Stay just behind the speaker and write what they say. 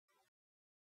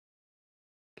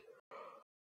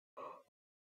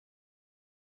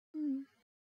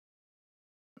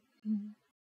Mm.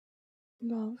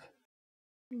 Love,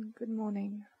 good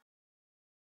morning.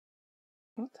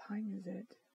 What time is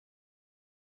it?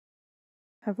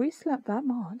 Have we slept that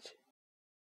much?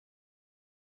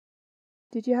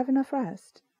 Did you have enough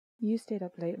rest? You stayed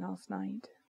up late last night.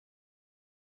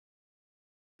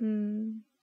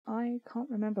 I can't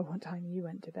remember what time you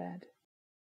went to bed.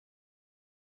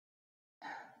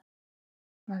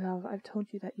 My love, I've told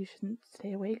you that you shouldn't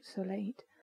stay awake so late.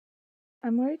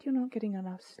 I'm worried you're not getting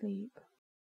enough sleep.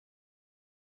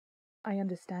 I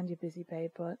understand you're busy,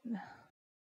 babe, but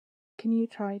can you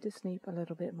try to sleep a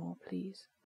little bit more, please?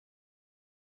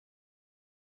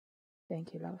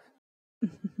 Thank you, love.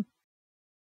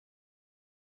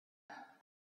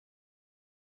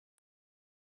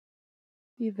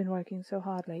 You've been working so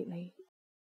hard lately.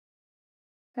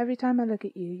 Every time I look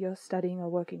at you, you're studying or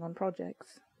working on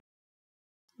projects.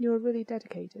 You're really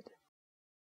dedicated.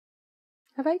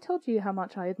 Have I told you how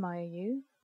much I admire you?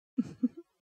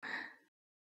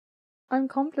 I'm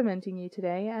complimenting you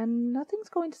today, and nothing's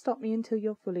going to stop me until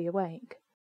you're fully awake.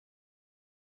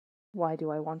 Why do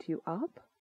I want you up?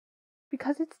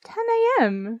 Because it's 10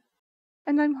 a.m.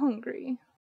 and I'm hungry.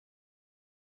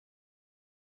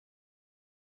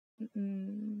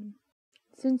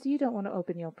 Since you don't want to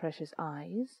open your precious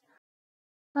eyes,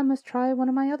 I must try one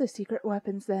of my other secret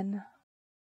weapons then.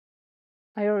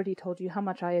 I already told you how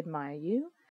much I admire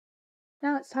you.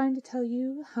 Now it's time to tell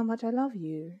you how much I love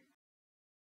you.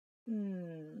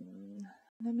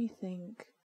 Let me think.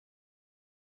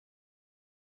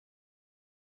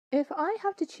 If I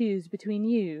have to choose between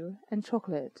you and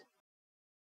chocolate,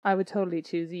 I would totally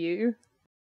choose you.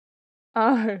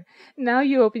 Oh, now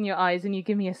you open your eyes and you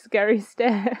give me a scary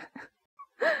stare.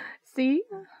 See?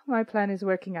 My plan is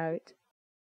working out.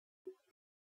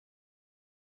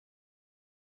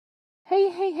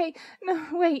 Hey. No,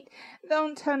 wait.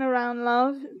 Don't turn around,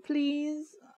 love.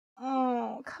 Please.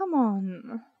 Oh, come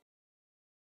on.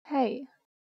 Hey.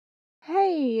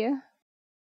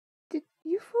 Did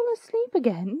you fall asleep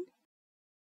again?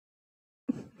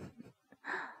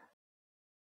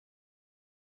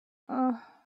 Oh,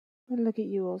 look at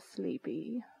you all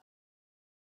sleepy.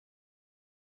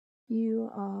 You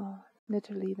are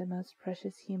literally the most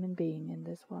precious human being in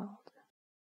this world.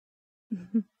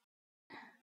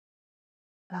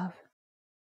 Love,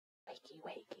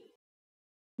 wakey.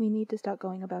 We need to start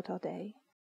going about our day.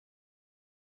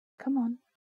 Come on.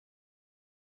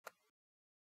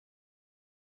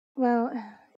 Well,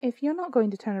 if you're not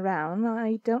going to turn around,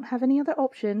 I don't have any other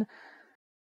option.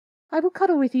 I will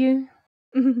cuddle with you.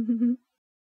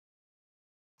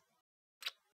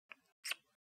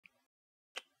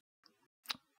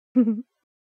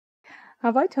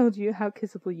 Have I told you how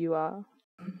kissable you are?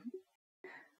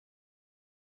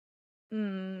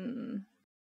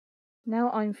 Now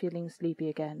I'm feeling sleepy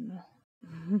again.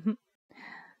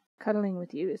 Cuddling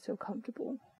with you is so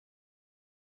comfortable.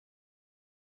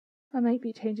 I might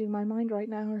be changing my mind right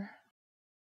now.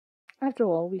 After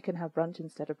all, we can have brunch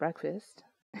instead of breakfast.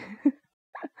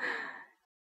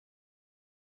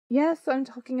 Yes, I'm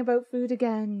talking about food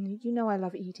again. You know I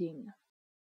love eating.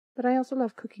 But I also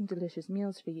love cooking delicious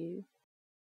meals for you.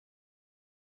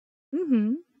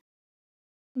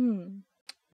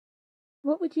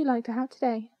 What would you like to have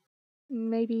today?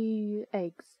 Maybe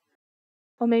eggs.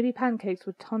 Or maybe pancakes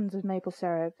with tons of maple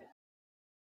syrup.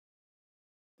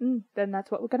 Then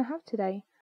that's what we're going to have today.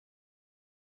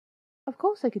 Of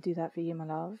course I could do that for you, my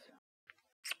love.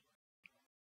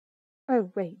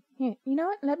 Oh, wait. Here, you know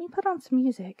what? Let me put on some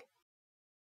music.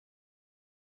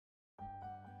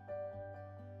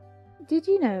 Did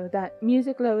you know that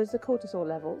music lowers the cortisol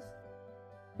levels?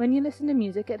 When you listen to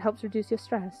music, it helps reduce your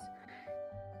stress.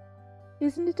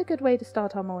 Isn't it a good way to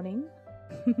start our morning?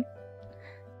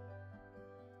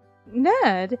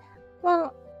 Nerd?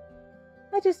 Well,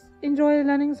 I just enjoy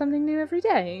learning something new every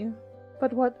day.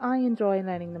 But what I enjoy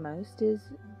learning the most is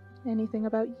anything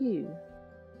about you.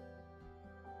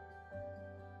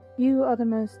 You are the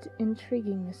most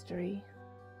intriguing mystery.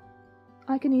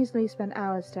 I can easily spend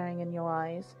hours staring in your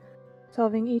eyes,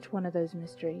 solving each one of those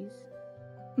mysteries.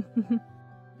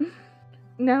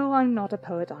 No, I'm not a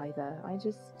poet either. I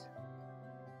just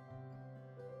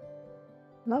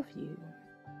love you.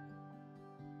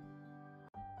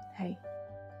 Hey,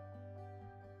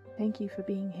 thank you for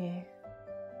being here.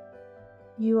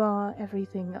 You are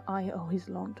everything I always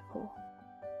longed for.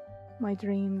 My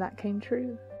dream that came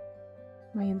true.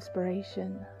 My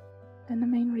inspiration, and the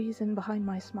main reason behind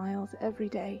my smiles every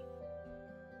day.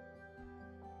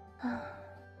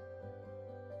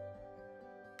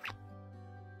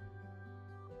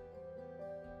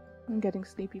 I'm getting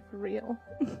sleepy for real.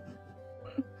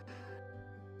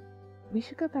 We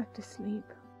should go back to sleep.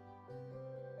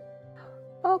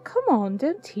 Oh, come on,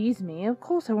 don't tease me. Of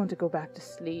course I want to go back to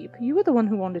sleep. You were the one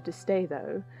who wanted to stay,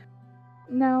 though.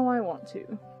 Now I want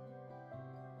to.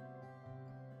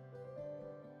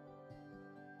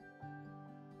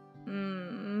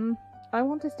 I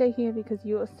want to stay here because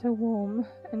you are so warm,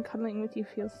 and cuddling with you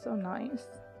feels so nice.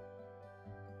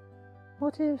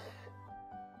 What if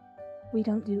we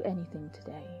don't do anything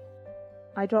today?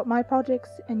 I drop my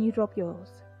projects and you drop yours.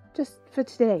 Just for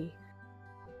today.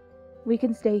 We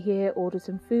can stay here, order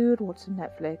some food, watch some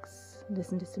Netflix,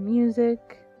 listen to some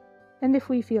music, and if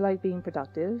we feel like being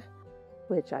productive,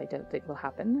 which I don't think will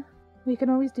happen, we can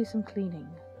always do some cleaning.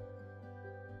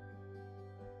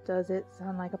 Does it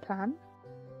sound like a plan?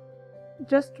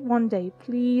 Just one day,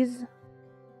 please.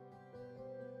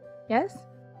 Yes?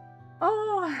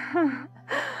 Oh,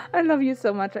 I love you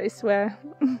so much, I swear.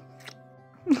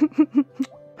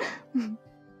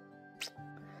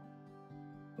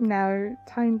 Now,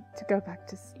 time to go back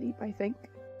to sleep, I think.